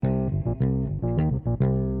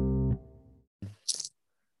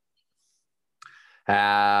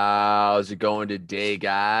How's it going today,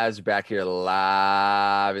 guys? Back here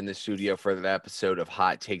live in the studio for an episode of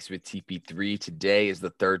Hot Takes with TP3. Today is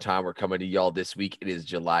the third time we're coming to y'all this week. It is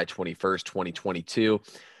July 21st, 2022.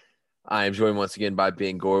 I am joined once again by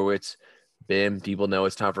Ben Gorwitz. Ben, people know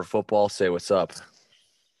it's time for football. Say what's up.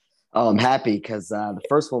 Oh, I'm happy because the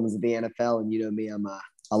first one was the NFL, and you know me, I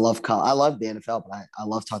love the NFL, but I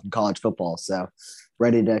love talking college football. So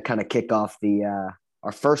ready to kind of kick off the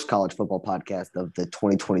our first college football podcast of the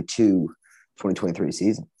 2022-2023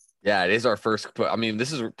 season. Yeah, it is our first. I mean,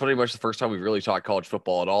 this is pretty much the first time we've really talked college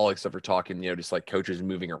football at all, except for talking, just like coaches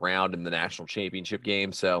moving around in the national championship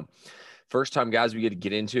game. So, first time, guys, we get to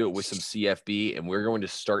get into it with some CFB, and we're going to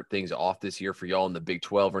start things off this year for y'all in the Big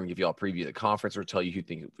 12. We're going to give y'all a preview of the conference. We'll tell you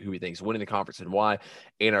who we think is winning the conference and why,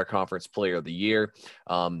 and our conference player of the year.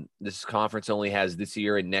 This conference only has this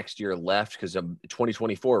year and next year left because of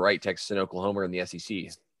 2024, right? Texas and Oklahoma are in the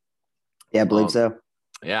SEC. Yeah, I believe Um, so.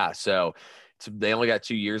 yeah, so they only got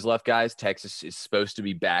 2 years left, guys. Texas is supposed to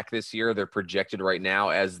be back this year. They're projected right now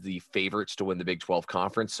as the favorites to win the Big 12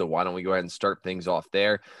 conference. So why don't we go ahead and start things off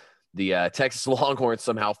there? The Texas Longhorns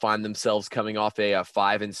somehow find themselves coming off a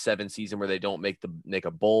 5-7 season where they don't make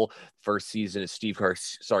a bowl. First season is Steve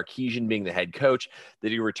Sarkisian being the head coach.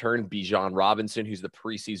 Then he returned Bijan Robinson, who's the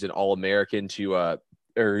preseason All-American or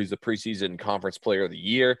who's the preseason Conference Player of the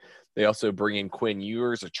Year. They also bring in Quinn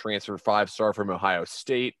Ewers, a transfer 5-star from Ohio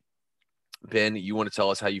State. Ben, you want to tell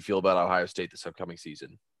us how you feel about Ohio State this upcoming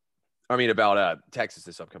season? I mean, about Texas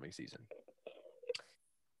this upcoming season.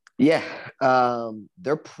 Yeah,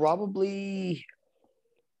 they're probably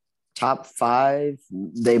top five.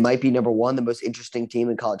 They might be number one, the most interesting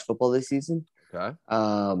team in college football this season. Okay.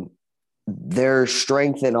 Their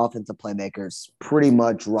strength in offensive playmakers pretty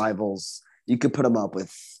much rivals. You could put them up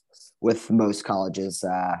with most colleges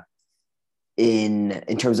in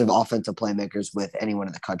terms of offensive playmakers with anyone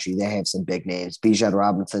in the country. They have some big names. Bijan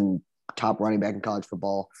Robinson, top running back in college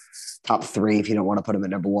football, top three if you don't want to put him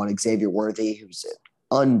at number one. Xavier Worthy, who's an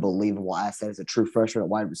unbelievable asset as a true freshman at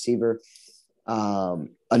wide receiver.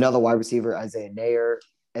 Another wide receiver, Isaiah Nayer,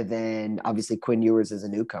 and then obviously Quinn Ewers is a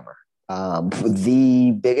newcomer. One of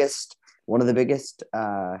the biggest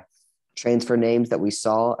transfer names that we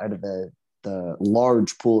saw out of the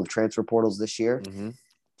large pool of transfer portals this year. Mm-hmm.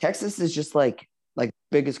 Texas is just like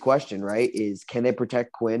biggest question, right? Is can they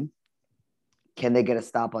protect Quinn? Can they get a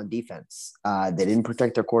stop on defense? They didn't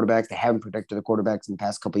protect their quarterbacks. They haven't protected their quarterbacks in the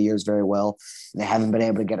past couple of years very well. And they haven't been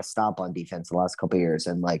able to get a stop on defense the last couple of years.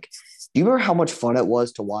 And do you remember how much fun it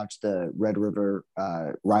was to watch the Red River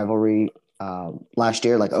rivalry last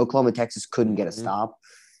year? Like Oklahoma and Texas couldn't get a stop.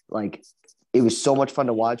 It was so much fun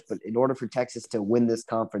to watch. But in order for Texas to win this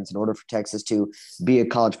conference, in order for Texas to be a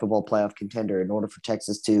college football playoff contender, in order for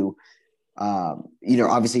Texas to,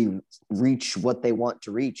 obviously reach what they want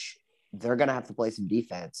to reach, they're going to have to play some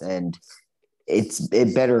defense, and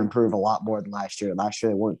it better improve a lot more than last year. Last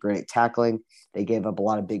year, they weren't great at tackling. They gave up a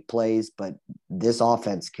lot of big plays, but this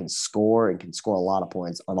offense can score and can score a lot of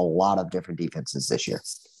points on a lot of different defenses this year.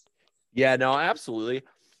 Yeah, no, absolutely.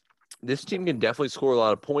 This team can definitely score a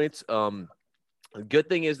lot of points. The good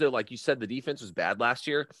thing is, though, like you said, the defense was bad last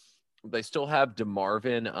year. They still have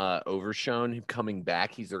DeMarvin Overshown coming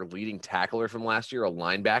back. He's their leading tackler from last year, a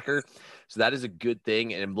linebacker. So that is a good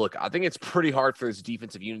thing. And look, I think it's pretty hard for this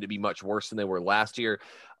defensive unit to be much worse than they were last year.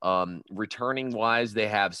 Returning wise, they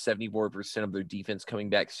have 74% of their defense coming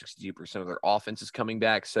back, 62% of their offense is coming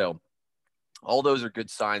back. So all those are good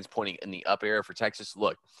signs pointing in the up area for Texas.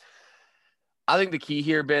 Look, I think the key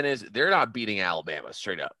here, Ben, is they're not beating Alabama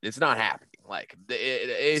straight up. It's not happening.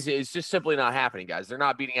 It's just simply not happening, guys. They're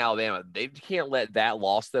not beating Alabama. They can't let that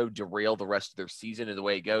loss, though, derail the rest of their season and the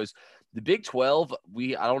way it goes. The Big 12,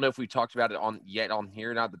 I don't know if we talked about it on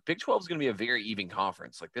here or not. The Big 12 is going to be a very even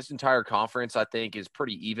conference. Like this entire conference, I think, is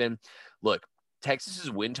pretty even. Look,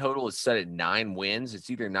 Texas's win total is set at 9 wins. It's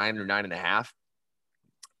either 9 or 9.5.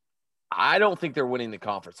 I don't think they're winning the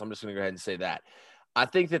conference. I'm just going to go ahead and say that. I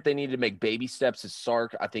think that they need to make baby steps as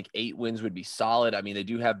Sark. I think 8 wins would be solid. I mean, they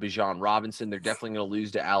do have Bijan Robinson. They're definitely going to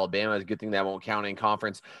lose to Alabama. It's a good thing that won't count in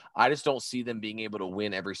conference. I just don't see them being able to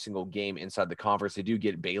win every single game inside the conference. They do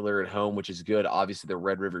get Baylor at home, which is good. Obviously, the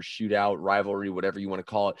Red River shootout, rivalry, whatever you want to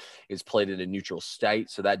call it, is played in a neutral state.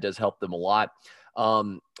 So that does help them a lot.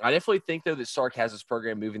 I definitely think, though, that Sark has this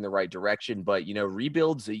program moving the right direction, but,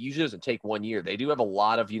 rebuilds, it usually doesn't take 1 year. They do have a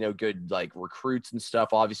lot of, good, recruits and stuff,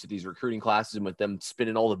 obviously, these recruiting classes, and with them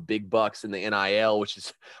spending all the big bucks in the NIL, which is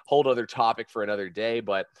a whole other topic for another day.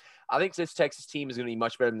 But I think this Texas team is going to be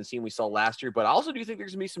much better than the team we saw last year. But I also do think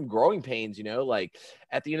there's going to be some growing pains, like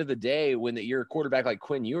at the end of the day, when you're a quarterback like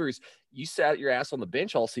Quinn Ewers, you sat your ass on the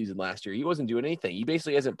bench all season last year. He wasn't doing anything. He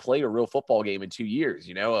basically hasn't played a real football game in 2 years,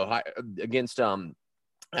 against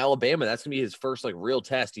Alabama. That's going to be his first real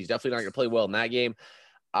test. He's definitely not going to play well in that game.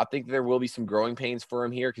 I think there will be some growing pains for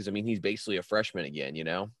him here because, he's basically a freshman again,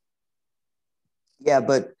 Yeah,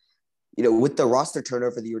 but, with the roster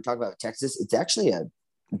turnover that you were talking about with Texas, it's actually a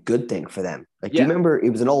good thing for them. Do you remember it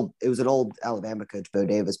was an old Alabama coach, Bo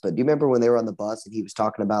Davis, but do you remember when they were on the bus and he was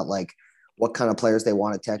talking about what kind of players they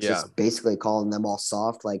wanted Texas, basically calling them all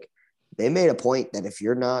soft? They made a point that if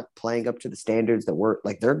you're not playing up to the standards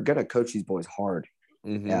that they're going to coach these boys hard.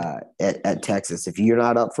 At Texas. If you're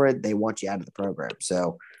not up for it, they want you out of the program.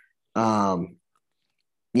 So, the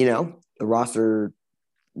roster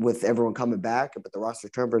with everyone coming back, but the roster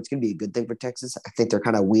turnover, it's going to be a good thing for Texas. I think they're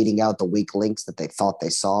kind of weeding out the weak links that they thought they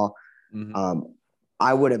saw.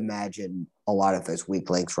 I would imagine a lot of those weak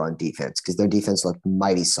links were on defense because their defense looked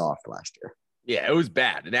mighty soft last year. Yeah, it was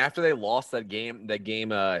bad. And after they lost that game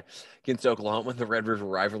against Oklahoma in the Red River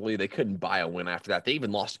rivalry, they couldn't buy a win after that. They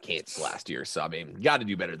even lost to Kansas last year. So, got to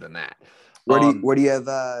do better than that. Where do you have,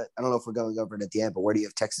 I don't know if we're going over it at the end, but where do you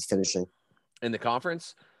have Texas finishing? In the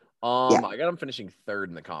conference? I got them finishing third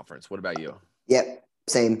in the conference. What about you? Yep,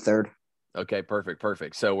 same, third. Okay,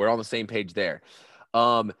 perfect. So we're on the same page there.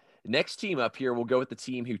 Next team up here, we'll go with the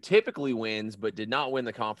team who typically wins but did not win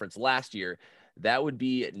the conference last year. That would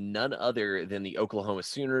be none other than the Oklahoma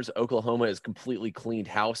Sooners. Oklahoma has completely cleaned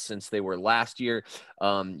house since they were last year.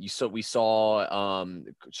 We saw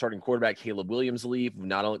starting quarterback Caleb Williams leave.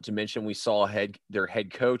 Not only to mention, we saw their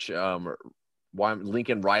head coach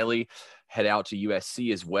Lincoln Riley head out to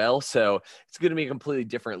USC as well. So it's going to be a completely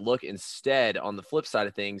different look. Instead, on the flip side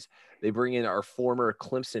of things, they bring in our former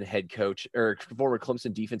Clemson head coach, or former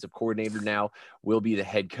Clemson defensive coordinator now will be the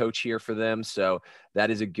head coach here for them. So that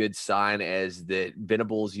is a good sign, as the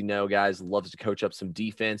Venables, guys, loves to coach up some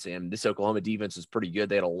defense, and this Oklahoma defense is pretty good.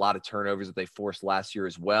 They had a lot of turnovers that they forced last year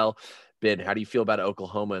as well. Ben, how do you feel about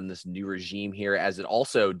Oklahoma and this new regime here? As it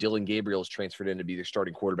also, Dylan Gabriel is transferred in to be their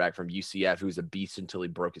starting quarterback from UCF, who's a beast until he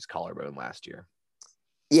broke his collarbone last year.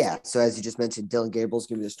 Yeah, so as you just mentioned, Dylan Gabriel's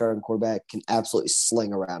going to be the starting quarterback, can absolutely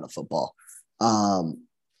sling around a football.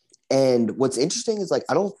 And what's interesting is I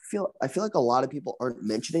feel like a lot of people aren't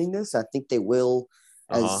mentioning this. I think they will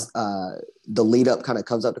as the lead up kind of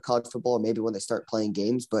comes up to college football, or maybe when they start playing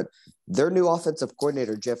games. But their new offensive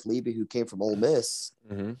coordinator, Jeff Levy, who came from Ole Miss,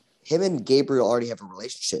 him and Gabriel already have a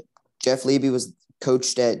relationship. Jeff Levy was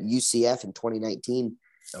coached at UCF in 2019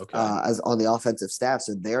 as on the offensive staff,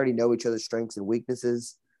 so they already know each other's strengths and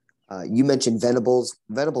weaknesses. You mentioned Venables.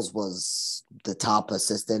 Venables was the top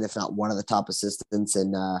assistant, if not one of the top assistants,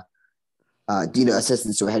 and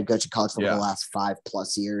assistants to a head coach in college football the last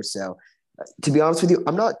 5+ years. So, to be honest with you,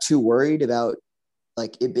 I'm not too worried about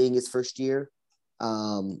it being his first year.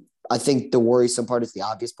 I think the worrisome part is the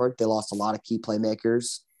obvious part. They lost a lot of key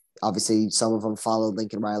playmakers. Obviously, some of them followed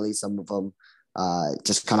Lincoln Riley. Some of them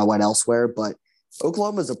just kind of went elsewhere. But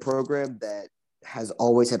Oklahoma is a program that has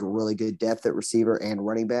always had really good depth at receiver and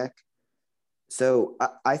running back. So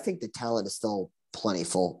I think the talent is still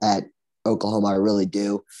plentiful at Oklahoma. I really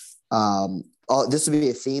do. This would be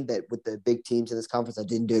a theme that with the big teams in this conference, I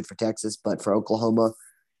didn't do it for Texas, but for Oklahoma,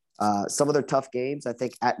 some of their tough games, I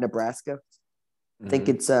think at Nebraska, I think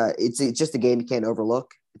it's just a game you can't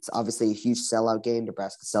overlook. It's obviously a huge sellout game.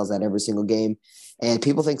 Nebraska sells out every single game. And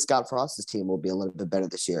people think Scott Frost's team will be a little bit better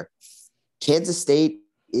this year. Kansas State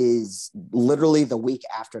is literally the week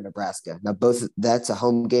after Nebraska. Now, that's a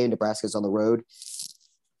home game. Nebraska's on the road.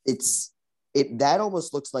 That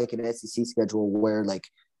almost looks like an SEC schedule where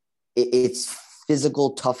it's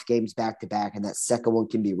physical, tough games back to back, and that second one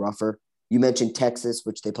can be rougher. You mentioned Texas,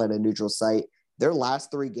 which they play on a neutral site. Their last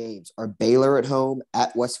 3 games are Baylor at home,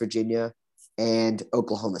 at West Virginia, and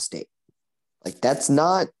Oklahoma State. That's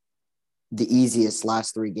not the easiest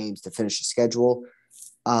last 3 games to finish the schedule.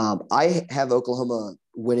 I have Oklahoma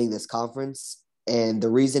winning this conference, and the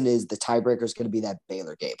reason is the tiebreaker is going to be that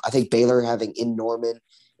Baylor game. I think Baylor having in Norman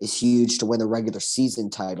is huge to win the regular season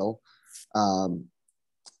title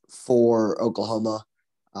for Oklahoma,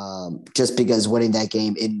 just because winning that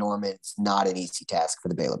game in Norman is not an easy task for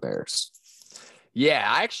the Baylor Bears. Yeah,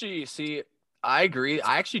 I actually see. I agree.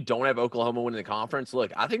 I actually don't have Oklahoma winning the conference.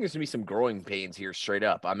 Look, I think there's going to be some growing pains here straight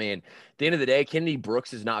up. I mean, at the end of the day, Kennedy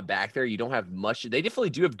Brooks is not back there. You don't have much. They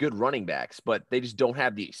definitely do have good running backs, but they just don't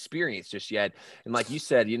have the experience just yet. And like you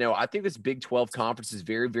said, I think this Big 12 conference is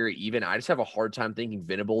very, very even. I just have a hard time thinking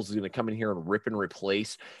Venables is going to come in here and rip and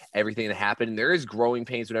replace everything that happened. And there is growing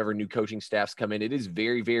pains whenever new coaching staffs come in. It is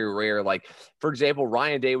very, very rare. Like, for example,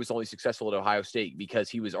 Ryan Day was only successful at Ohio State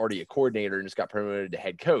because he was already a coordinator and just got promoted to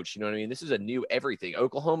head coach. You know what I mean? This is a new everything.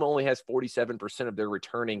 Oklahoma only has 47% of their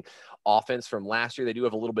returning offense from last year. They do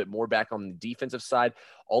have a little bit more back on the defensive side.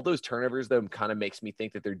 All those turnovers, though, kind of makes me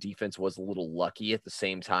think that their defense was a little lucky at the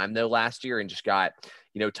same time, though, last year and just got,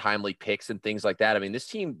 timely picks and things like that. I mean, this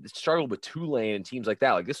team struggled with Tulane and teams like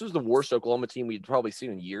that. Like, this was the worst Oklahoma team we'd probably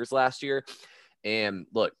seen in years last year. And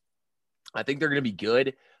look, I think they're going to be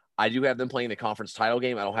good. I do have them playing the conference title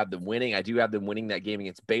game. I don't have them winning. I do have them winning that game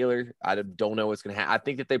against Baylor. I don't know what's going to happen. I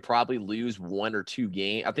think that they probably lose one or two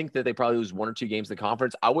games. I think that they probably lose one or two games in the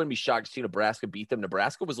conference. I wouldn't be shocked to see Nebraska beat them.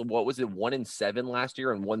 Nebraska was, 1-7 last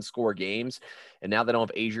year in one-score games. And now they don't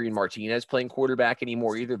have Adrian Martinez playing quarterback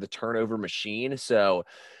anymore either, the turnover machine. So,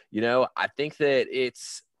 I think that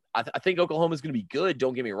I think Oklahoma is going to be good.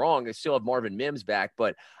 Don't get me wrong. They still have Marvin Mims back,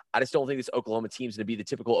 but I just don't think this Oklahoma team is going to be the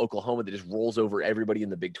typical Oklahoma that just rolls over everybody in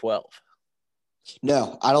the Big 12.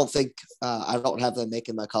 No, I don't think I don't have them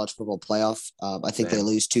making my college football playoff. I think they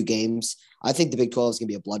lose 2 games. I think the Big 12 is going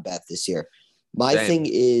to be a bloodbath this year. My thing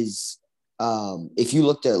is, if you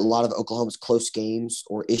looked at a lot of Oklahoma's close games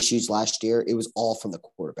or issues last year, it was all from the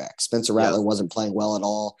quarterback. Spencer Rattler wasn't playing well at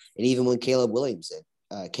all. And even when Caleb Williams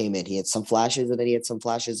came in, he had some flashes, and then he had some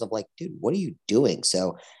flashes of like, dude, what are you doing?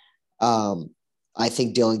 So I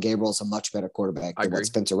think Dylan Gabriel is a much better quarterback than what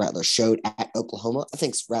Spencer Rattler showed at Oklahoma. I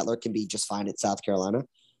think Rattler can be just fine at South Carolina.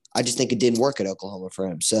 I just think it didn't work at Oklahoma for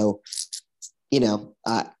him. So,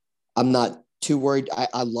 I'm not too worried.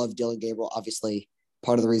 I love Dylan Gabriel. Obviously,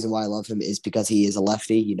 part of the reason why I love him is because he is a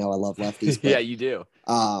lefty. I love lefties. But, yeah, you do.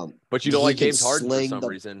 But you don't like James Harden for some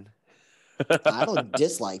reason. I don't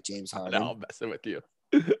dislike James Harden. No, I'm messing with you.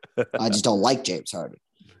 I just don't like James Harden.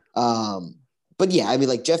 But yeah, I mean,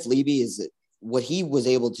 like Jeff Levy is what he was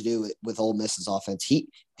able to do with Ole Miss's offense.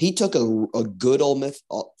 He took a good Ole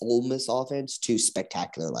Miss offense to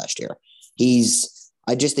spectacular last year.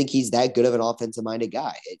 I just think he's that good of an offensive minded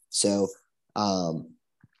guy. So,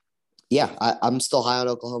 yeah, I'm still high on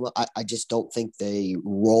Oklahoma. I just don't think they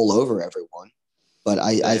roll over everyone, but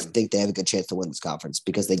I think they have a good chance to win this conference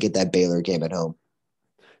because they get that Baylor game at home.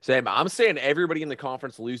 Same. I'm saying everybody in the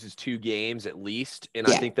conference loses 2 games at least, and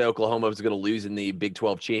I think that Oklahoma is going to lose in the Big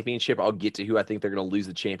 12 championship. I'll get to who I think they're going to lose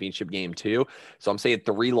the championship game too. So I'm saying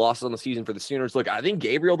 3 losses on the season for the Sooners. Look, I think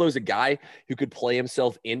Gabriel, though, is a guy who could play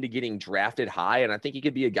himself into getting drafted high, and I think he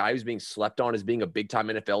could be a guy who's being slept on as being a big-time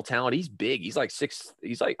NFL talent. He's big. I think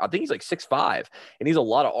he's like 6'5", and he's a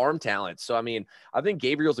lot of arm talent. So, I mean, I think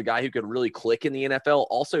Gabriel's a guy who could really click in the NFL.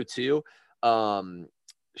 Also, too,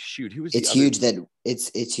 who was it's huge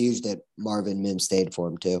that Marvin Mims stayed for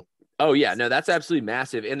him too. Oh yeah, no, that's absolutely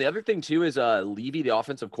massive. And the other thing too is Levy, the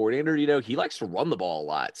offensive coordinator, he likes to run the ball a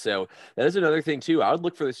lot. So that is another thing too. I would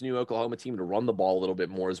look for this new Oklahoma team to run the ball a little bit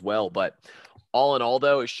more as well. But all in all,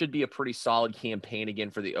 though, it should be a pretty solid campaign again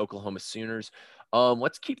for the Oklahoma Sooners.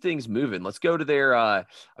 Let's keep things moving. Let's go to their it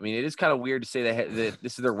is kind of weird to say that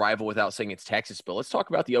this is their rival without saying it's Texas, but let's talk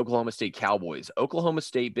about the Oklahoma State Cowboys. Oklahoma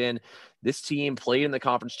State, Ben, this team played in the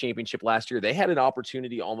conference championship last year. They had an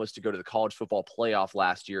opportunity almost to go to the college football playoff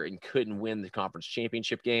last year and couldn't win the conference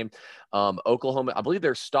championship game. Oklahoma, I believe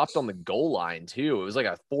they're stopped on the goal line too. It was like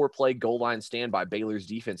a 4-play goal line stand by Baylor's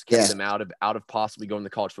defense, kept them out of possibly going to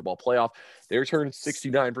the college football playoff. They returned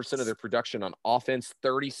 69% of their production on offense.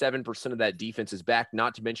 37% of that defense is back,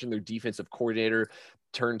 not to mention their defensive coordinator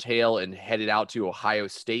turned tail and headed out to Ohio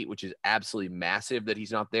State, which is absolutely massive that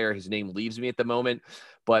he's not there. His name leaves me at the moment.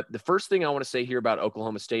 But the first thing I want to say here about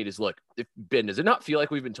Oklahoma State is, look, Ben, does it not feel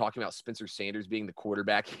like we've been talking about Spencer Sanders being the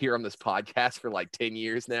quarterback here on this podcast for like 10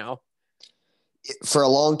 years now? For a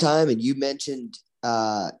long time, and you mentioned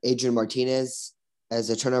Adrian Martinez as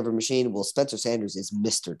a turnover machine. Well, Spencer Sanders is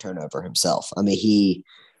Mr. Turnover himself. I mean, he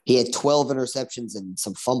had 12 interceptions and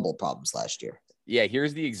some fumble problems last year. Yeah,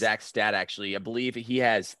 here's the exact stat, actually. I believe he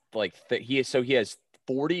has he has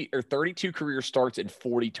 40 or 32 career starts and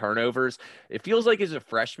 40 turnovers. It feels like as a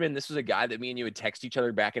freshman, this was a guy that me and you would text each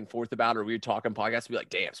other back and forth about, or we would talk on podcasts and be like,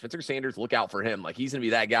 damn, Spencer Sanders, look out for him. Like, he's going to be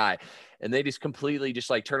that guy. and they just completely just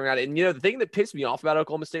like turn around. And, the thing that pissed me off about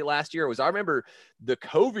Oklahoma State last year was I remember the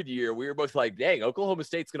COVID year, we were both like, dang, Oklahoma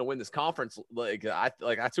State's going to win this conference. Like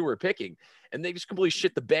that's who we're picking. And they just completely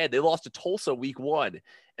shit the bed. They lost to Tulsa week 1.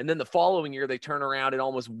 And then the following year, they turn around and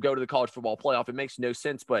almost go to the college football playoff. It makes no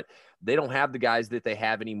sense, but they don't have the guys that they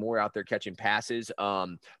have anymore out there catching passes.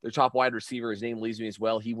 Their top wide receiver, his name leaves me as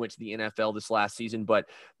well. He went to the NFL this last season, but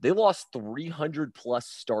they lost 300 plus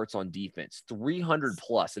starts on defense, 300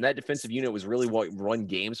 plus. And that defensive unit was really what run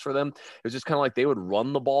games for them. It was just kind of like they would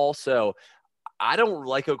run the ball. So I don't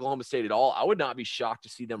like Oklahoma State at all. I would not be shocked to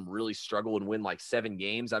see them really struggle and win like 7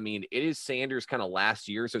 games. I mean, it is Sanders kind of last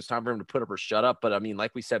year, so it's time for him to put up or shut up. But I mean,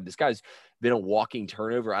 like we said, this guy's been a walking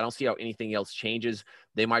turnover. I don't see how anything else changes.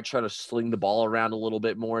 They might try to sling the ball around a little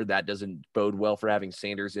bit more. That doesn't bode well for having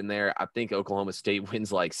Sanders in there. I think Oklahoma State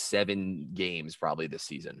wins like 7 games probably this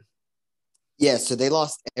season. Yeah, so they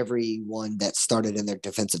lost everyone that started in their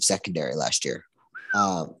defensive secondary last year.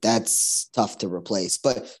 That's tough to replace.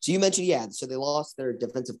 But so you mentioned, so they lost their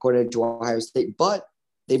defensive coordinator to Ohio State, but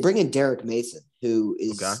they bring in Derek Mason, who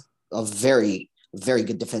is a very, very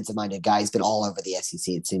good defensive-minded guy. He's been all over the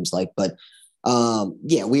SEC, it seems like. But,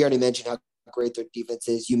 we already mentioned how great their defense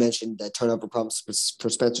is. You mentioned the turnover problems for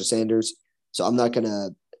Spencer Sanders, so I'm not going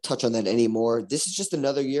to touch on that anymore. This is just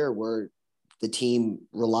another year where the team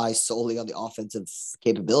relies solely on the offensive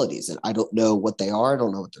capabilities, and I don't know what they are. I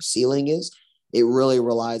don't know what their ceiling is. It really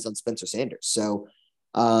relies on Spencer Sanders. So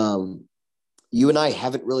you and I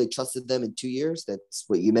haven't really trusted them in 2 years. That's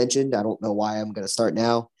what you mentioned. I don't know why I'm going to start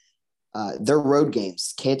now. Their road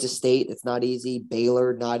games, Kansas State, it's not easy.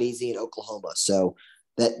 Baylor, not easy. And Oklahoma. So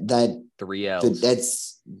that 3 L's.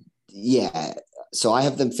 That's yeah. So I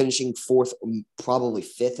have them finishing 4th, probably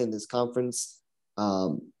 5th in this conference.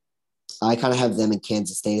 I kind of have them in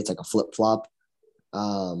Kansas State. It's like a flip-flop.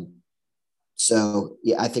 So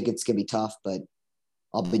I think it's gonna be tough, but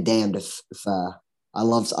I'll be damned if I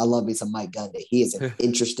love me some Mike Gundy. He is an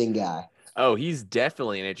interesting guy. Oh, he's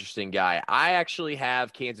definitely an interesting guy. I actually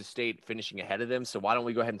have Kansas State finishing ahead of them, so why don't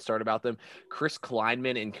we go ahead and start about them? Chris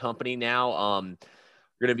Kleinman and company now.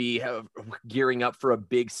 Going to be gearing up for a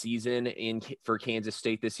big season for Kansas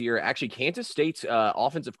State this year. Actually, Kansas State's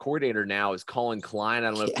offensive coordinator now is Colin Klein.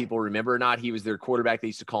 I don't know if people remember or not. He was their quarterback. They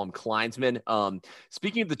used to call him Kleinsman.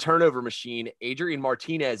 Speaking of the turnover machine, Adrian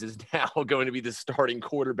Martinez is now going to be the starting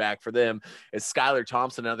quarterback for them, as Skylar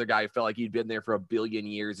Thompson, another guy who felt like he'd been there for a billion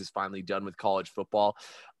years, is finally done with college football.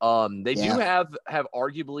 They do have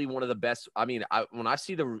arguably one of the best. I mean, when I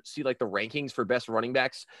see like the rankings for best running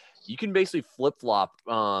backs, you can basically flip-flop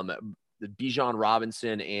Bijan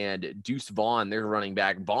Robinson and Deuce Vaughn, their running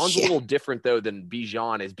back. Vaughn's a little different, though, than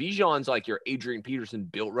Bijan is. Bijan's like your Adrian Peterson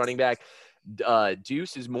built running back.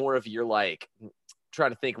 Deuce is more of your like –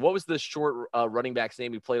 trying to think, what was the short running back's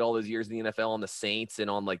name who played all those years in the NFL on the Saints and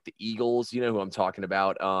on like the Eagles? You know who I'm talking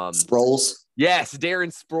about? Sproles. Yes,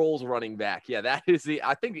 Darren Sproles, running back. Yeah, that is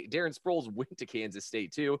I think Darren Sproles went to Kansas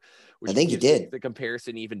State too, which I think he did. The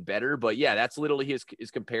comparison even better. But yeah, that's literally his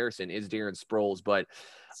comparison is Darren Sproles. But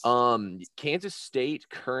Kansas State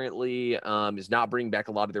currently is not bringing back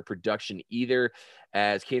a lot of their production either,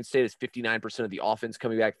 as Kansas State is 59% of the offense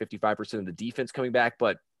coming back, 55% of the defense coming back.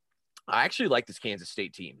 But I actually like this Kansas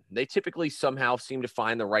State team. They typically somehow seem to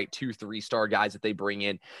find the right 2-3 star guys that they bring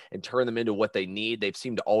in and turn them into what they need. They've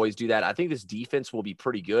seemed to always do that. I think this defense will be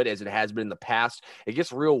pretty good, as it has been in the past. It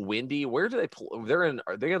gets real windy. Where do they play?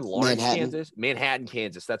 Are they in Lawrence, Kansas? Manhattan,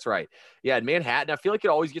 Kansas. That's right. Yeah, in Manhattan. I feel like it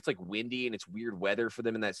always gets like windy and it's weird weather for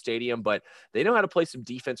them in that stadium, but they know how to play some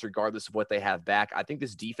defense regardless of what they have back. I think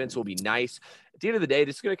this defense will be nice. At the end of the day,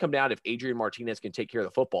 this is going to come down if Adrian Martinez can take care of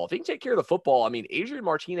the football. If he can take care of the football, I mean, Adrian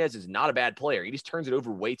Martinez is not a bad player. He just turns it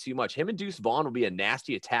over way too much. Him and Deuce Vaughn will be a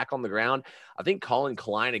nasty attack on the ground. I think Colin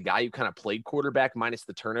Klein, a guy who kind of played quarterback minus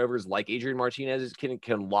the turnovers like Adrian Martinez, can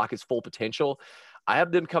unlock his full potential. I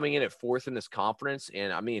have them coming in at 4th in this conference.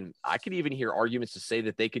 And I mean, I could even hear arguments to say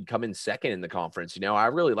that they could come in 2nd in the conference. You know, I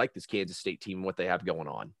really like this Kansas State team and what they have going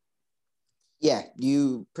on. Yeah,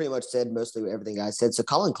 you pretty much said mostly everything I said. So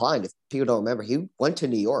Colin Klein, if people don't remember, he went to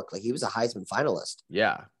New York. Like, he was a Heisman finalist.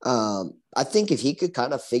 Yeah. I think if he could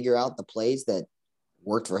kind of figure out the plays that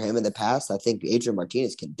worked for him in the past, I think Adrian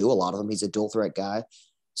Martinez can do a lot of them. He's a dual threat guy.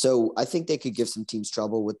 So I think they could give some teams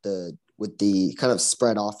trouble with the kind of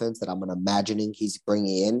spread offense that I'm imagining he's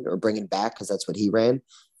bringing in or bringing back, because that's what he ran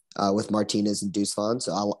with Martinez and Deuce Vaughn.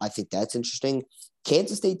 So I think that's interesting.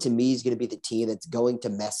 Kansas State, to me, is going to be the team that's going to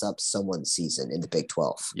mess up someone's season in the Big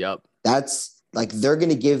 12. Yep. That's like, they're going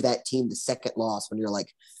to give that team the second loss when you're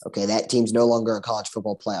like, okay, that team's no longer a college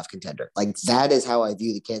football playoff contender. Like, that is how I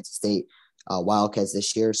view the Kansas State Wildcats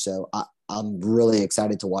this year. So I'm really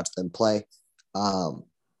excited to watch them play. Um,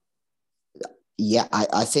 yeah,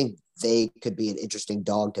 I think they could be an interesting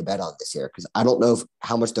dog to bet on this year because I don't know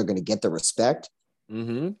how much they're going to get the respect,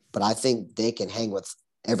 but I think they can hang with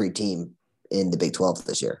every team in the Big 12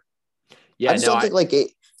 this year. I Yeah, just no, don't think like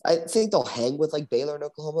it. I think they'll hang with like Baylor and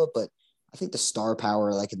Oklahoma, but I think the star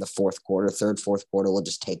power, like in the fourth quarter, fourth quarter, will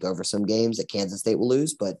just take over some games that Kansas State will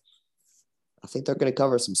lose. But I think they're going to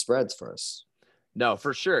cover some spreads for us. no,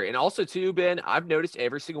 for sure. And also, too, Ben, I've noticed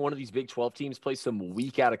every single one of these Big 12 teams play some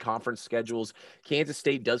week out of conference schedules. Kansas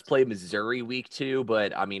State does play Missouri week 2,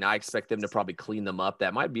 but I mean, I expect them to probably clean them up.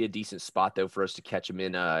 That might be a decent spot, though, for us to catch them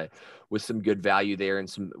in with some good value there and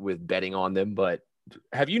some with betting on them. But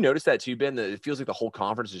have you noticed that, too, Ben, that it feels like the whole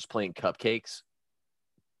conference is just playing cupcakes?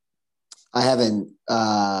 I haven't.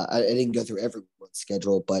 I didn't go through everyone's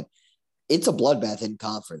schedule, but it's a bloodbath in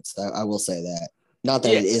conference. I will say that. Not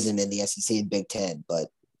that Yeah. it isn't in the SEC and Big Ten,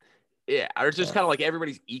 but Yeah, or it's just kind of like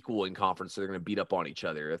everybody's equal in conference, so they're going to beat up on each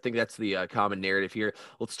other. I think that's the common narrative here.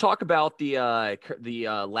 Let's talk about the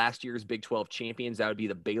last year's Big 12 champions. That would be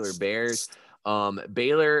the Baylor Bears.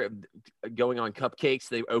 Baylor going on cupcakes.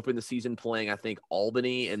 They opened the season playing, I think,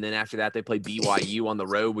 Albany, and then after that they play BYU on the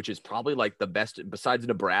road, which is probably like the best besides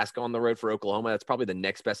Nebraska on the road for Oklahoma. That's probably the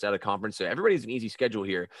next best out of conference. So everybody's an easy schedule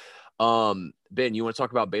here. Ben, you want to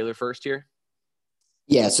talk about Baylor first here?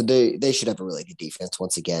 yeah, so they should have a really good defense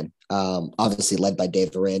once again. Obviously led by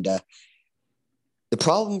Dave Aranda. The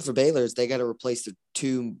problem for Baylor is they got to replace their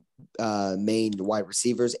two main wide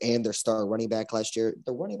receivers and their star running back last year.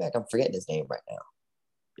 The running back, I'm forgetting his name right now.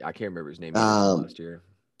 Yeah, I can't remember his name either from last year.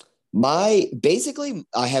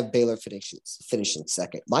 I have Baylor finishing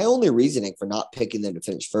second. My only reasoning for not picking them to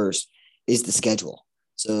finish first is the schedule.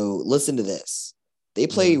 So listen to this. They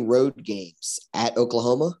play road games at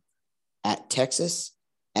Oklahoma, at Texas,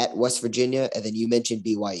 at West Virginia, and then you mentioned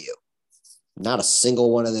BYU. Not a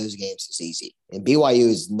single one of those games is easy. And BYU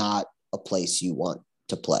is not a place you want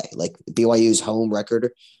to play. Like BYU's home record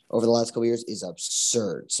over the last couple of years is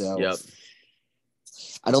absurd. So Yep.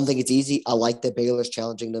 I don't think it's easy. I like that Baylor's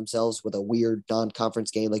challenging themselves with a weird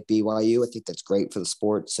non-conference game like BYU. I think that's great for the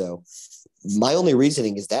sport. So my only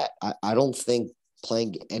reasoning is that I don't think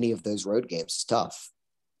playing any of those road games is tough.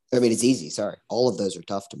 I mean, it's easy. Sorry. All of those are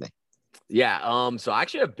tough to me. Yeah. So I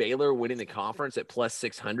actually have Baylor winning the conference at plus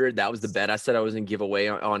 600. That was the bet I said I was going to give away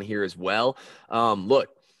on here as well. Look,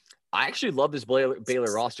 I actually love this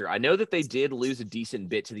Baylor roster. I know that they did lose a decent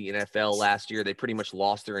bit to the NFL last year. They pretty much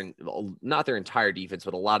lost not their entire defense,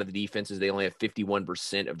 but a lot of the defenses. They only have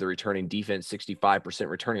 51% of the returning defense, 65%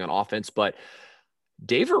 returning on offense. But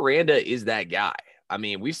Dave Aranda is that guy. I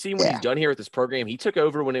mean, we've seen what he's done here with this program. He took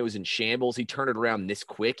over when it was in shambles. He turned it around this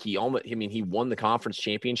quick. He won the conference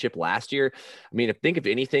championship last year. I mean, if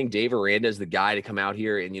anything, Dave Aranda is the guy to come out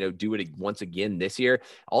here and, do it once again this year.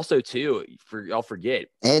 Also, too, I'll forget.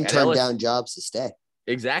 And turn down jobs to stay.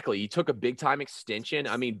 Exactly. He took a big time extension.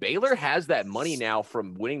 I mean, Baylor has that money now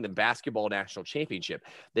from winning the basketball national championship.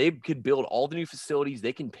 They could build all the new facilities.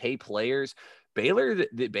 They can pay players. Baylor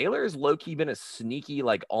has low key been a sneaky,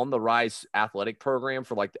 like on the rise athletic program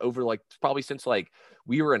for probably since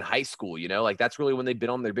we were in high school, like that's really when they've been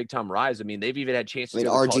on their big time rise. I mean, they've even had chances. I mean,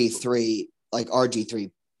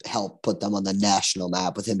 RG3 helped put them on the national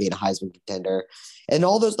map with him being a Heisman contender and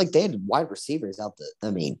all those, they had wide receivers out there.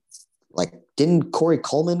 I mean, didn't Corey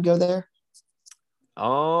Coleman go there?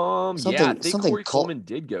 I think Corey Coleman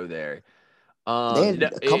did go there. They had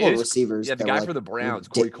a couple of receivers. Yeah, the guy for the Browns,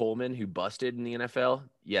 Corey Coleman, who busted in the NFL.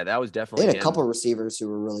 Yeah, that was definitely. They had a couple of receivers who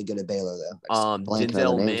were really good at Baylor, though.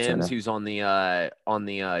 Denzel Mims, who's on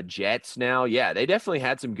the Jets now. Yeah, they definitely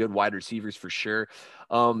had some good wide receivers for sure.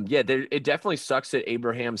 It definitely sucks that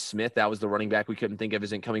Abraham Smith, that was the running back we couldn't think of,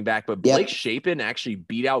 isn't coming back. But Blake Shapen actually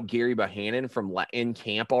beat out Gary Bohannon from in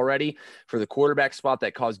camp already for the quarterback spot.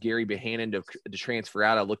 That caused Gary Bohannon to transfer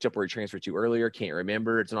out. I looked up where he transferred to earlier. Can't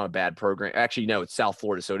remember. It's not a bad program. Actually, no, it's South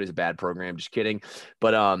Florida, so it is a bad program. Just kidding.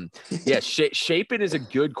 But Shapen is a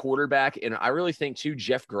good quarterback, and I really think too.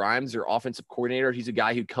 Jeff Grimes, their offensive coordinator, he's a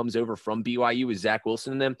guy who comes over from BYU with Zach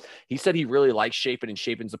Wilson and them. He said he really likes Shapen, and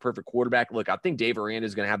Shapen's the perfect quarterback. Look, I think Dave Aranda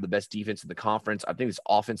is going to have the best defense in the conference. I think this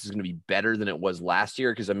offense is going to be better than it was last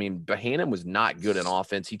year because, I mean, Bohannon was not good in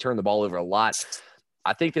offense. He turned the ball over a lot.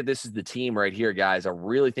 I think that this is the team right here, guys. I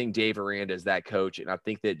really think Dave Aranda is that coach, and I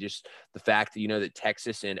think that just the fact that, that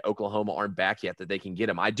Texas and Oklahoma aren't back yet, that they can get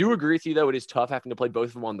him. I do agree with you, though. It is tough having to play both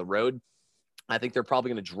of them on the road. I think they're probably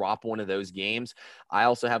going to drop one of those games. I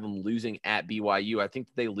also have them losing at BYU. I think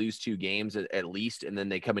that they lose 2 games at least, and then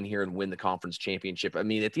they come in here and win the conference championship. I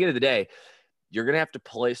mean, at the end of the day, you're going to have to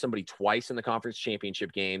play somebody twice in the conference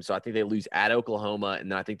championship game. So I think they lose at Oklahoma,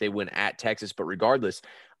 and then I think they win at Texas. But regardless,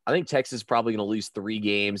 I think Texas is probably going to lose 3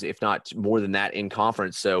 games, if not more than that, in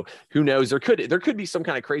conference. So who knows? There could be some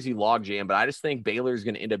kind of crazy log jam, but I just think Baylor is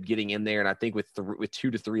going to end up getting in there, and I think with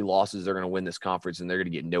 2 to 3 losses, they're going to win this conference, and they're going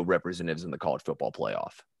to get no representatives in the college football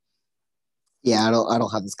playoff. Yeah, I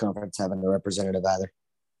don't have this conference having a representative either.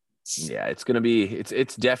 Yeah, it's going to be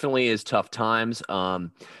it's definitely is tough times.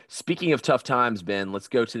 Speaking of tough times, Ben, let's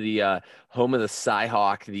go to the home of the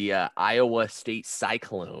Cyhawk, the Iowa State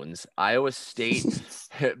Cyclones. Iowa State,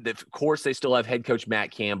 of course, they still have head coach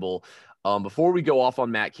Matt Campbell. Before we go off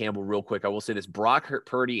on Matt Campbell real quick, I will say this: Brock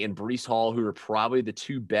Purdy and Breece Hall, who are probably the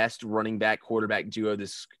 2 best running back quarterback duo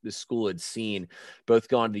this school had seen, both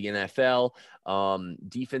gone to the NFL.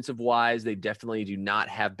 Defensive wise, they definitely do not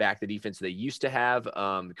have back the defense they used to have.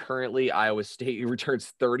 Currently, Iowa State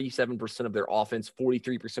returns 37% of their offense,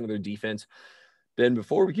 43% of their defense. Ben,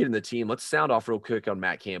 before we get in the team, let's sound off real quick on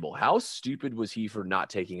Matt Campbell. How stupid was he for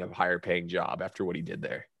not taking a higher paying job after what he did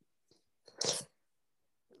there?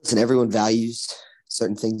 Listen, everyone values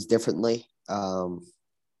certain things differently. I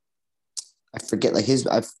forget, like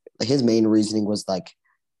his main reasoning was like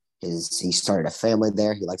he started a family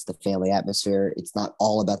there. He likes the family atmosphere. It's not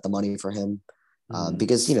all about the money for him,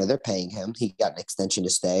 because they're paying him. He got an extension to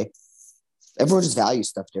stay. Everyone just values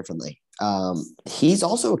stuff differently. He's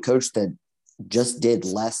also a coach that just did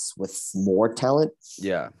less with more talent.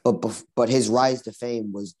 Yeah, but his rise to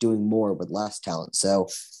fame was doing more with less talent. So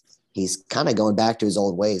he's kind of going back to his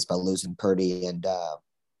old ways by losing Purdy and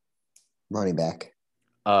running back.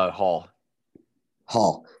 Hall.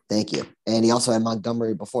 Thank you. And he also had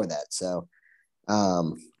Montgomery before that. So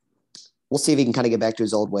we'll see if he can kind of get back to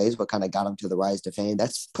his old ways, but kind of got him to the rise to fame.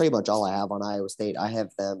 That's pretty much all I have on Iowa State. I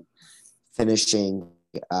have them finishing,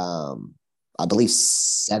 I believe,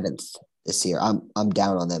 7th this year. I'm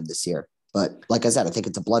down on them this year. But like I said, I think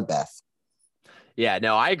it's a bloodbath. Yeah,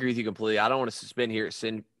 no, I agree with you completely. I don't want to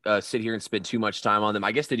sit here and spend too much time on them.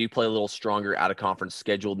 I guess they do play a little stronger out of conference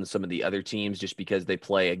schedule than some of the other teams, just because they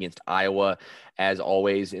play against Iowa as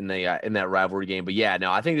always in that rivalry game. But yeah,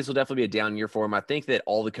 no, I think this will definitely be a down year for them. I think that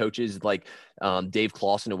all the coaches like Dave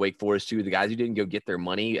Clawson at Wake Forest too, the guys who didn't go get their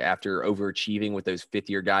money after overachieving with those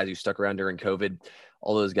 5th-year guys who stuck around during COVID,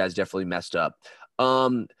 all those guys definitely messed up.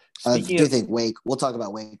 I do think Wake. We'll talk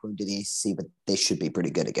about Wake when we do the ACC, but they should be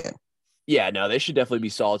pretty good again. Yeah, no, they should definitely be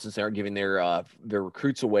solid since they aren't giving their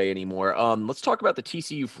recruits away anymore. Let's talk about the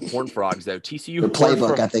TCU Horned Frogs, though. TCU their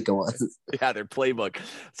playbook, I think it was. Yeah, their playbook.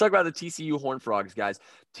 Let's talk about the TCU Horned Frogs, guys.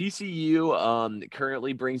 TCU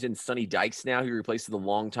currently brings in Sonny Dykes now, who replaces the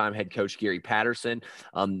longtime head coach Gary Patterson.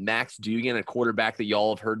 Max Dugan, a quarterback that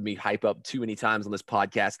y'all have heard me hype up too many times on this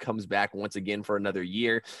podcast, comes back once again for another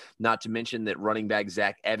year. Not to mention that running back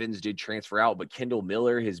Zach Evans did transfer out, but Kendall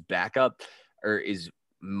Miller, his backup,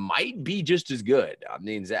 might be just as good. I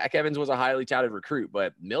mean, Zach Evans was a highly touted recruit,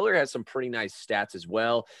 but Miller has some pretty nice stats as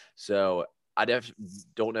well. So I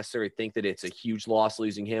don't necessarily think that it's a huge loss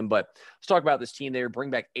losing him, but let's talk about this team there.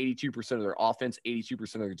 Bring back 82% of their offense,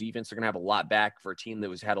 82% of their defense. They're going to have a lot back for a team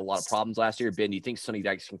that had a lot of problems last year. Ben, do you think Sonny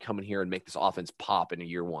Dykes can come in here and make this offense pop in a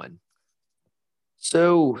year one?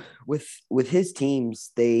 So with his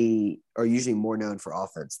teams, they are usually more known for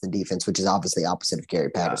offense than defense, which is obviously opposite of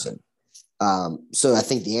Gary Patterson. Yeah. So I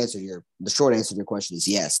think the short answer to your question is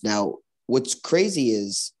yes. Now, what's crazy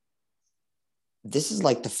is this is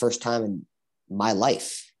like the first time in my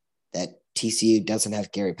life that TCU doesn't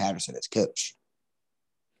have Gary Patterson as coach.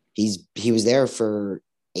 He was there for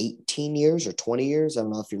 18 years or 20 years. I don't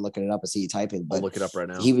know if you're looking it up. I see you typing, but I'll look it up right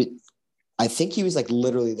now. I think he was like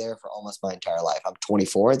literally there for almost my entire life. I'm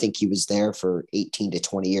 24. I think he was there for 18 to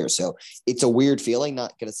 20 years. So it's a weird feeling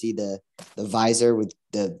not going to see the visor with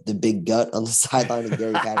the big gut on the sideline of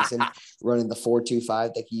Gary Patterson running the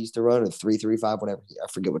 4.25 that he used to run, or 3.35, whatever. I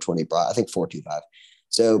forget which one he brought. I think 4.25.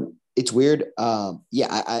 So it's weird. I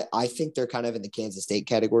think they're kind of in the Kansas State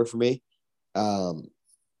category for me. I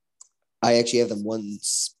actually have them one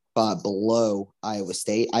spot below Iowa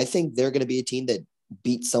State. I think they're going to be a team that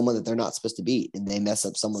beat someone that they're not supposed to beat, and they mess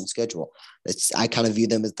up someone's schedule. I kind of view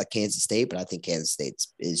them as the Kansas State, but I think Kansas State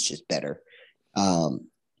is just better.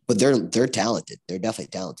 But they're talented. They're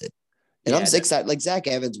definitely talented. And I'm excited. Like, Zach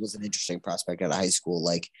Evans was an interesting prospect out of high school.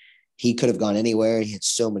 Like, he could have gone anywhere. He had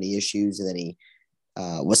so many issues, and then he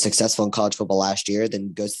was successful in college football last year,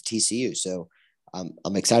 then goes to TCU. So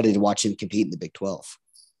I'm excited to watch him compete in the Big 12.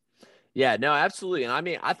 Yeah, no, absolutely. And I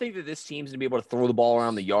mean, I think that this team's gonna be able to throw the ball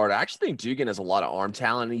around the yard. I actually think Dugan has a lot of arm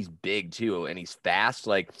talent and he's big too, and he's fast.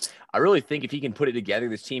 Like, I really think if he can put it together,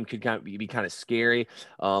 this team could kind of be kind of scary.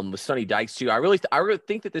 With Sonny Dykes too. I really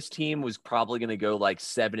think that this team was probably gonna go like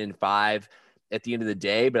 7-5 at the end of the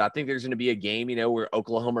day, but I think there's going to be a game, where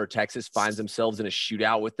Oklahoma or Texas finds themselves in a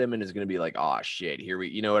shootout with them and is going to be like, oh shit,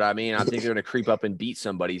 you know what I mean? I think they're going to creep up and beat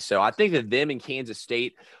somebody. So I think that them and Kansas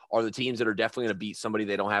State are the teams that are definitely going to beat somebody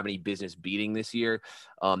they don't have any business beating this year.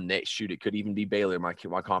 It could even be Baylor, my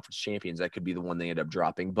conference champions. That could be the one they end up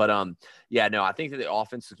dropping. But yeah, no, I think that the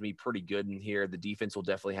offense is going to be pretty good in here. The defense will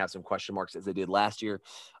definitely have some question marks as they did last year.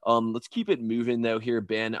 Let's keep it moving though here,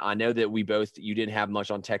 Ben. I know that you didn't have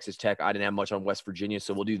much on Texas Tech. I didn't have much on West Virginia,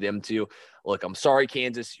 so we'll do them too. Look, I'm sorry,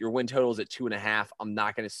 Kansas, your win total is at 2.5. I'm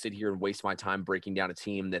not going to sit here and waste my time breaking down a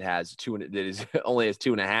team that only has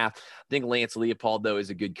 2.5. I think Lance Leopold though is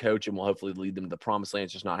a good coach and will hopefully lead them to the promised land.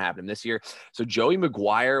 It's just not happening this year. So Joey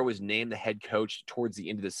McGuire was named the head coach towards the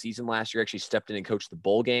end of the season last year. Actually stepped in and coached the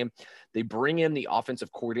bowl game. They bring in the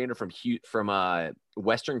offensive coordinator from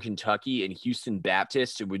Western Kentucky and Houston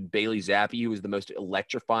Baptist with Bailey Zappi, who was the most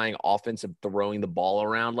electrifying offensive throwing the ball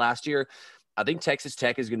around last year. I think Texas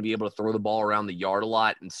Tech is going to be able to throw the ball around the yard a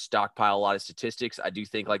lot and stockpile a lot of statistics. I do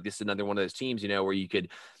think like this is another one of those teams, where you could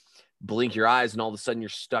blink your eyes and all of a sudden you're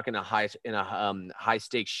stuck in a high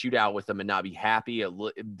stakes shootout with them and not be happy.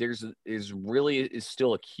 There's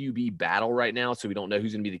still a QB battle right now, so we don't know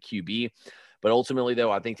who's going to be the QB. But ultimately,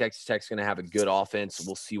 though, I think Texas Tech's going to have a good offense.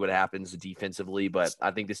 We'll see what happens defensively, but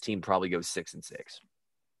I think this team probably goes 6-6.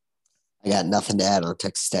 I got nothing to add on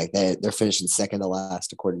Texas Tech. They're finishing second to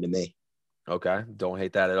last, according to me. Okay, don't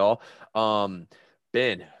hate that at all.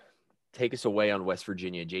 Ben, take us away on West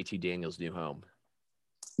Virginia, JT Daniels' new home.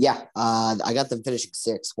 Yeah, I got them finishing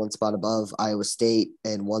 6th, one spot above Iowa State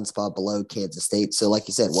and one spot below Kansas State. So, like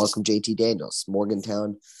you said, welcome JT Daniels,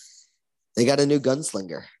 Morgantown. They got a new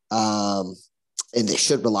gunslinger, and they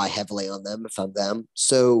should rely heavily on them if I'm them.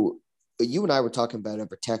 So, you and I were talking about it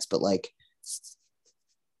over text, but like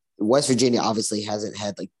West Virginia obviously hasn't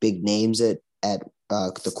had like big names at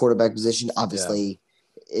the quarterback position. Obviously,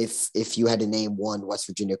 if you had to name one West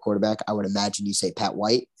Virginia quarterback, I would imagine you say Pat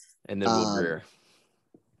White. And then Will Grier.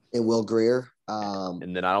 And Will Grier.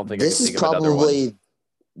 And then I don't think this is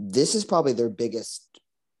probably their biggest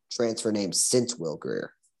transfer name since Will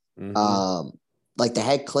Grier. Mm-hmm. Like they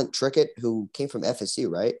had Clint Trickett, who came from FSU,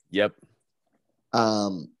 right? Yep.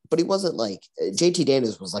 But he wasn't like JT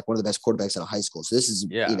Daniels was like one of the best quarterbacks in high school. So this is,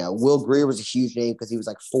 Will Grier was a huge name because he was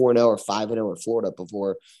like 4-0 or 5-0 in Florida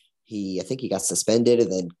before I think he got suspended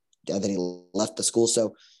and then he left the school.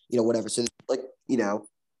 So, whatever. So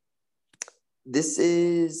this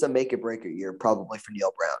is a make it break year probably for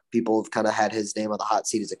Neil Brown. People have kind of had his name on the hot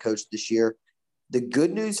seat as a coach this year. The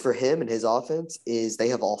good news for him and his offense is they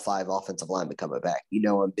have all 5 offensive linemen coming back.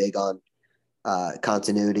 I'm big on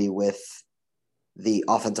continuity with the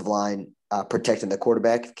offensive line protecting the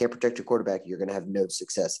quarterback. If you can't protect your quarterback, you're going to have no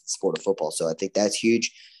success in the sport of football. So I think that's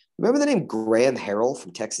huge. Remember the name Graham Harrell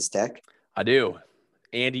from Texas Tech? I do.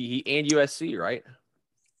 And and USC, right?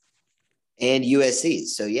 And USC.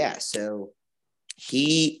 So, yeah.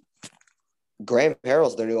 Graham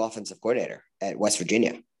Harrell's their new offensive coordinator at West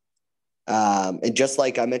Virginia. And just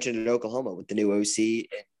like I mentioned in Oklahoma with the new OC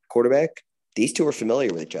and quarterback, these two are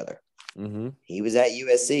familiar with each other. Mm-hmm. He was at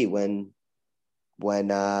USC when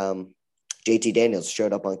JT Daniels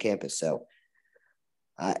showed up on campus. So,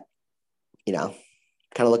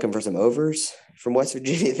 kind of looking for some overs from West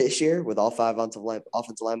Virginia this year with all 5 offensive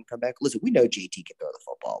linemen come back. Listen, we know JT can throw the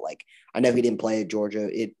football. Like, I know he didn't play at Georgia.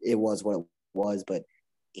 It was what it was, but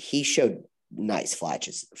he showed nice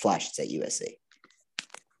flashes at USC.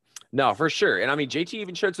 No, for sure. And I mean, JT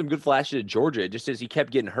even showed some good flashes at Georgia, just as he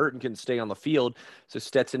kept getting hurt and couldn't stay on the field. So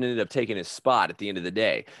Stetson ended up taking his spot at the end of the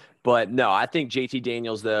day. But no, I think JT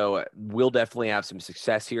Daniels, though, will definitely have some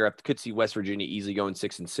success here. I could see West Virginia easily going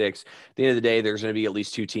 6-6. At the end of the day, there's going to be at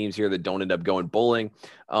least 2 teams here that don't end up going bowling.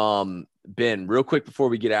 Ben, real quick before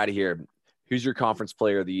we get out of here, who's your conference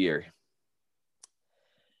player of the year?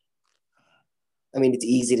 I mean, it's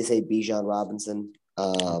easy to say Bijan Robinson.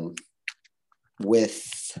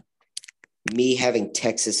 With me having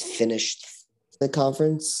Texas finished the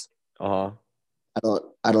conference, I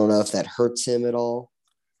don't know if that hurts him at all.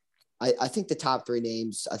 I think the top 3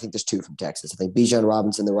 names, I think there's 2 from Texas. I think Bijan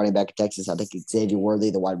Robinson, the running back at Texas. I think Xavier Worthy,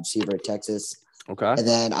 the wide receiver at Texas. Okay. And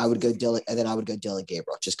then I would go Dillon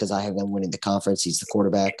Gabriel just because I have them winning the conference. He's the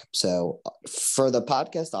quarterback. So for the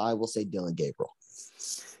podcast, I will say Dillon Gabriel.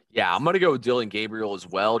 Yeah, I'm going to go with Dylan Gabriel as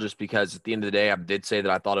well, just because at the end of the day, I did say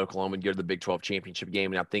that I thought Oklahoma would go to the Big 12 championship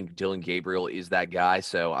game, and I think Dylan Gabriel is that guy.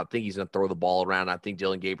 So I think he's going to throw the ball around. I think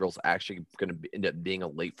Dylan Gabriel's actually going to end up being a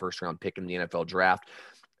late first-round pick in the NFL draft.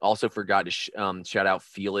 Also forgot to shout out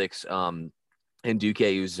Felix and Duke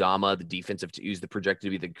Uzama, the defensive, who's the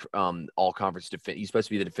projected to be the all-conference defense. He's supposed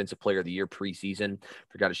to be the defensive player of the year preseason.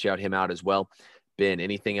 Forgot to shout him out as well. Ben,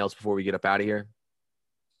 anything else before we get up out of here?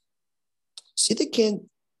 See the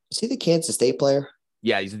Kansas State player?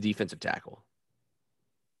 Yeah, he's a defensive tackle.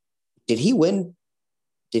 Did he win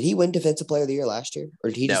defensive player of the year last year? Or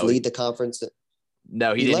did he just lead the conference?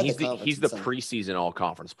 No, he didn't. He's the preseason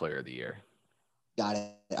all-conference player of the year. Got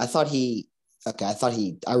it.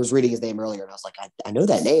 I was reading his name earlier and I was like, I know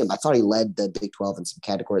that name. I thought he led the Big 12 in some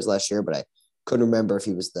categories last year, but I couldn't remember if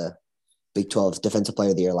he was the Big 12 defensive player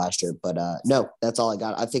of the year last year. But no, that's all I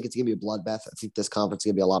got. I think it's going to be a bloodbath. I think this conference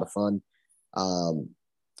is going to be a lot of fun.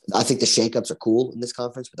 I think the shakeups are cool in this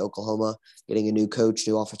conference with Oklahoma getting a new coach,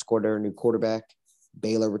 new offensive coordinator, new quarterback,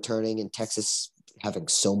 Baylor returning, and Texas having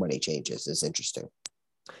so many changes is interesting.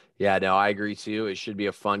 Yeah, no, I agree too. It should be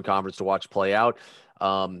a fun conference to watch play out.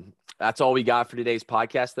 That's all we got for today's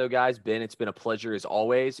podcast, though, guys. Ben, it's been a pleasure as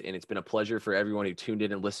always, and it's been a pleasure for everyone who tuned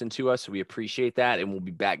in and listened to us. So we appreciate that, and we'll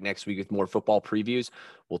be back next week with more football previews.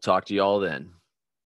 We'll talk to you all then.